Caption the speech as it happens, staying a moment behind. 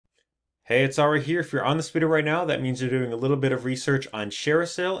Hey, it's Ari here. If you're on this video right now, that means you're doing a little bit of research on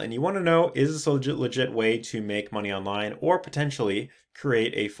ShareASale and you want to know, is this a legit way to make money online or potentially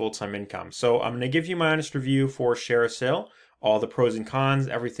create a full-time income? So I'm going to give you my honest review for ShareASale, all the pros and cons,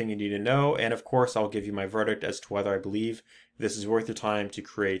 everything you need to know, and of course I'll give you my verdict as to whether I believe this is worth your time to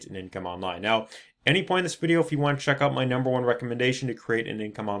create an income online. Now, any point in this video, if you want to check out my #1 recommendation to create an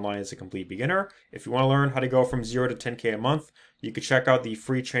income online as a complete beginner, if you want to learn how to go from 0 to 10K a month, you can check out the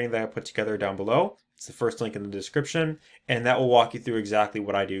free training that I put together down below. It's the first link in the description, and that will walk you through exactly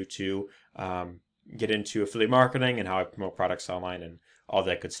what I do to get into affiliate marketing and how I promote products online and all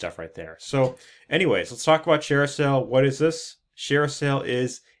that good stuff right there. So anyways, let's talk about ShareASale. What is this? ShareASale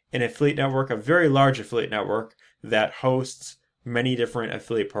is an affiliate network, a very large affiliate network that hosts many different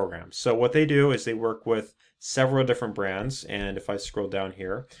affiliate programs. So what they do is they work with several different brands, and if I scroll down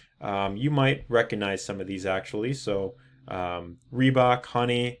here, you might recognize some of these actually. So Reebok,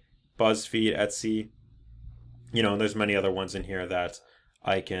 Honey, BuzzFeed, Etsy, and there's many other ones in here that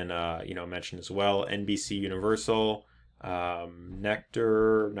I can mention as well. NBC Universal,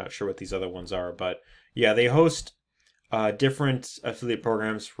 Nectar, not sure what these other ones are, but yeah, they host different affiliate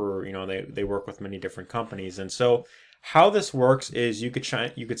programs for, they work with many different companies. And so how this works is you could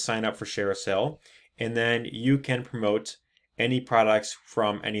sign up for ShareASale, and then you can promote any products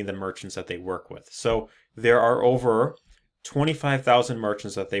from any of the merchants that they work with. So there are over 25,000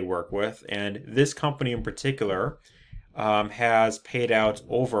 merchants that they work with, and this company in particular has paid out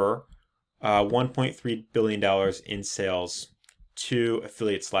over $1.3 billion in sales to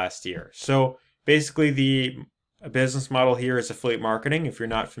affiliates last year. So basically the business model here is affiliate marketing. If you're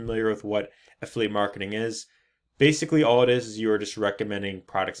not familiar with what affiliate marketing is, basically all it is you are just recommending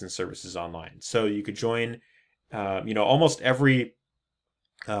products and services online. So you could join, almost every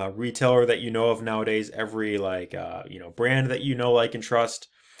retailer that you know of nowadays, every brand that you know, like, and trust,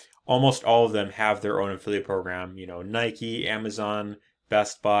 almost all of them have their own affiliate program. Nike, Amazon,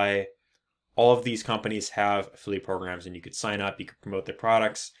 Best Buy, all of these companies have affiliate programs, and you could sign up, you could promote their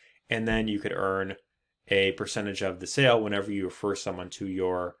products, and then you could earn a percentage of the sale whenever you refer someone to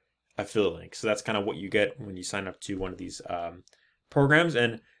your affiliate link. So that's kind of what you get when you sign up to one of these programs.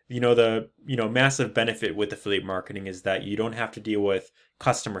 And the massive benefit with affiliate marketing is that you don't have to deal with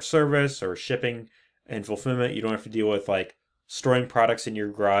customer service or shipping and fulfillment. You don't have to deal with like storing products in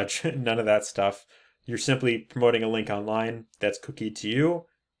your garage, none of that stuff. You're simply promoting a link online that's cookied to you,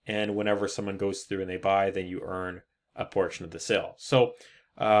 and whenever someone goes through and they buy, then you earn a portion of the sale. So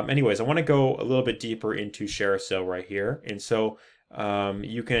anyways, I want to go a little bit deeper into ShareASale right here. And so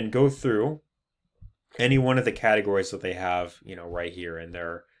you can go through any one of the categories that they have, right here in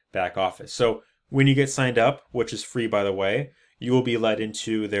their back office. So when you get signed up, which is free by the way, you will be led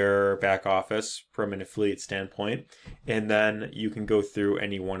into their back office from an affiliate standpoint, and then you can go through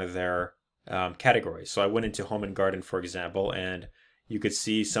any one of their categories. So I went into home and garden, for example, and you could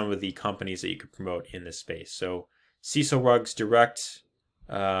see some of the companies that you could promote in this space. So Cecil Rugs Direct,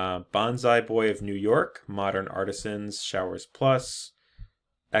 Bonsai Boy of New York, Modern Artisans, Showers Plus,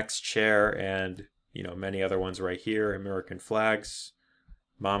 X Chair, and many other ones right here. American Flags,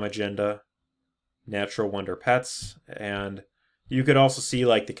 Mom Agenda, Natural Wonder Pets, and you could also see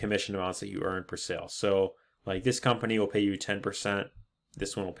like the commission amounts that you earn per sale. So like this company will pay you 10%,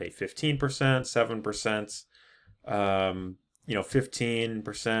 this one will pay 15%, 7%,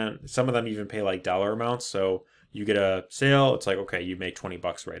 15%. Some of them even pay like dollar amounts. So you get a sale, it's like, okay, you make 20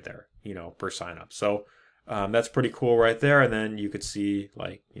 bucks right there, per sign up. So that's pretty cool right there. And then you could see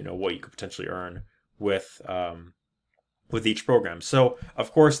like, what you could potentially earn with each program. So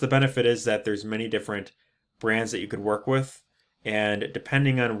of course the benefit is that there's many different brands that you could work with, and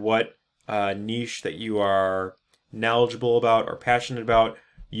depending on what niche that you are knowledgeable about or passionate about,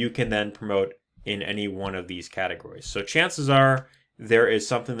 you can then promote in any one of these categories. So chances are there is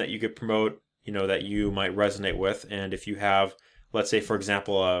something that you could promote that you might resonate with. And if you have, let's say, for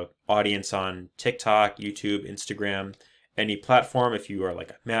example, a audience on TikTok, YouTube, Instagram, any platform, if you are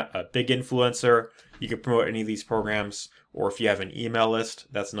like a big influencer, you can promote any of these programs. Or if you have an email list,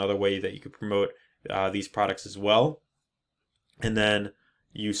 that's another way that you could promote these products as well. And then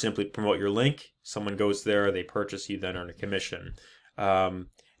you simply promote your link, someone goes there, they purchase, you then earn a commission.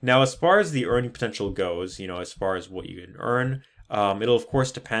 Now, as far as the earning potential goes, as far as what you can earn, it'll of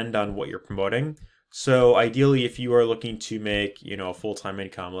course depend on what you're promoting. So ideally, if you are looking to make, a full-time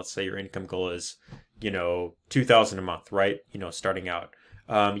income, let's say your income goal is, $2,000 a month, right? Starting out,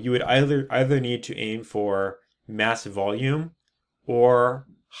 you would either need to aim for massive volume or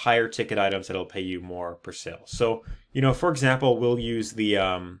higher ticket items that'll pay you more per sale. So, for example, we'll use the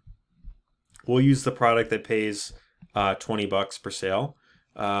product that pays 20 bucks per sale.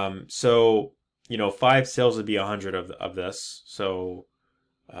 So, 5 sales would be 100 of this. So,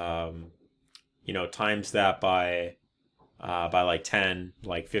 times that by like 10,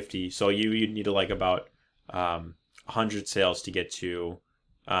 like 50. So you need to like about 100 sales to get to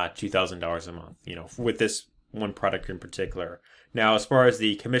 $2,000 a month, with this one product in particular. Now, as far as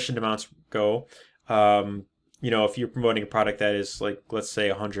the commission amounts go, if you're promoting a product that is like, let's say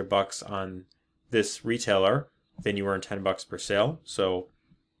 $100 on this retailer, then you earn $10 per sale. So,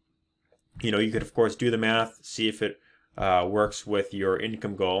 you could of course do the math, see if it works with your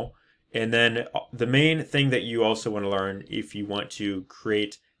income goal. And then the main thing that you also want to learn if you want to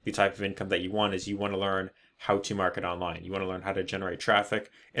create the type of income that you want is you want to learn how to market online. You want to learn how to generate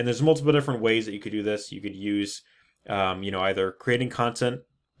traffic. And there's multiple different ways that you could do this. You could use, either creating content,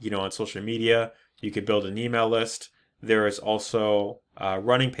 on social media. You could build an email list. There is also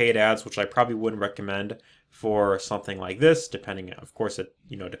running paid ads, which I probably wouldn't recommend for something like this, depending, of course, it,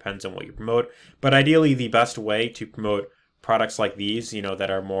 depends on what you promote. But ideally, the best way to promote products like these,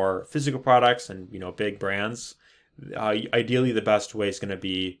 that are more physical products and, big brands, ideally the best way is going to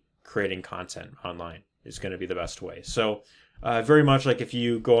be creating content online is going to be the best way. So very much like if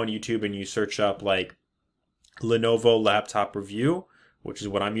you go on YouTube and you search up like Lenovo laptop review, which is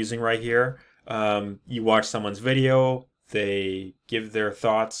what I'm using right here, you watch someone's video, they give their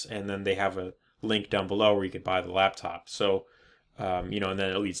thoughts, and then they have a link down below where you can buy the laptop. So, and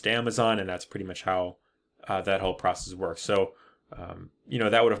then it leads to Amazon, and that's pretty much how that whole process works. So,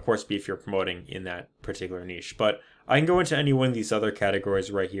 that would of course be if you're promoting in that particular niche. But I can go into any one of these other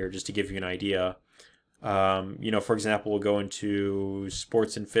categories right here just to give you an idea. For example, we'll go into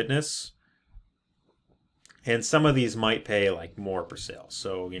sports and fitness. And some of these might pay like more per sale.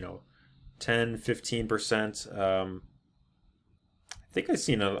 So, 10, 15%. I think I've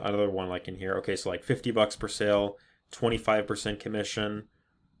seen another one like in here. Okay, so like $50 per sale, 25% commission,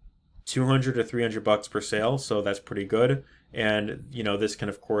 200 to $300 per sale. So that's pretty good. And, this can,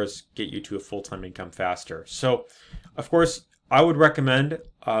 of course, get you to a full-time income faster. So, of course, I would recommend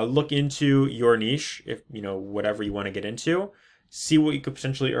look into your niche, if, whatever you want to get into. See what you could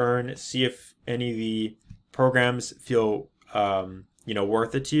potentially earn. See if any of the programs feel,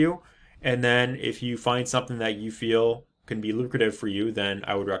 worth it to you. And then if you find something that you feel can be lucrative for you, then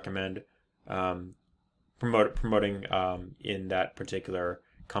I would recommend promoting in that particular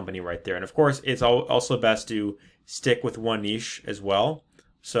company right there. And of course, it's also best to stick with one niche as well.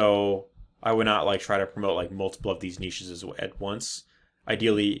 So I would not try to promote multiple of these niches at once.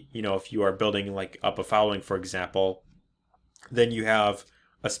 Ideally, if you are building up a following, for example, then you have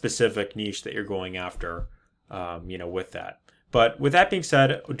a specific niche that you're going after, with that. But with that being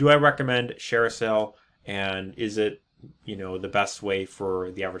said, do I recommend ShareASale, and is it, the best way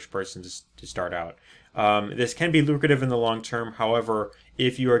for the average person to start out? This can be lucrative in the long term. However,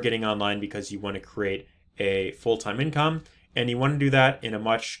 if you are getting online because you want to create a full-time income and you want to do that in a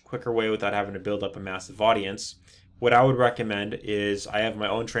much quicker way without having to build up a massive audience, what I would recommend is I have my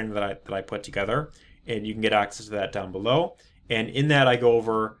own training that I put together, and you can get access to that down below. And in that, I go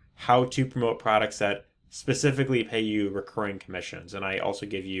over how to promote products that specifically pay you recurring commissions. And I also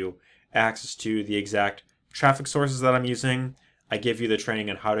give you access to the exact traffic sources that I'm using. I give you the training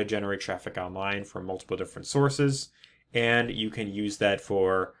on how to generate traffic online from multiple different sources. And you can use that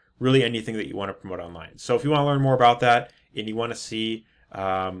for really anything that you want to promote online. So if you want to learn more about that and you want to see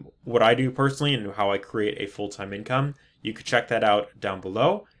what I do personally and how I create a full-time income, you can check that out down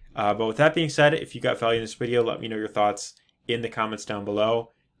below. But with that being said, if you got value in this video, let me know your thoughts in the comments down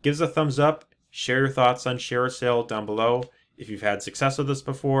below. Give us a thumbs up. Share your thoughts on ShareASale down below. If you've had success with this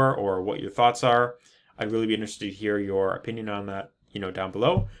before or what your thoughts are, I'd really be interested to hear your opinion on that, down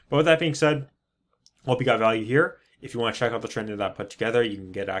below. But with that being said, hope you got value here. If you want to check out the training that I put together, you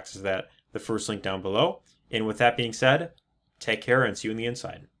can get access to that, the first link down below. And with that being said, take care and see you on the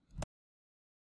inside.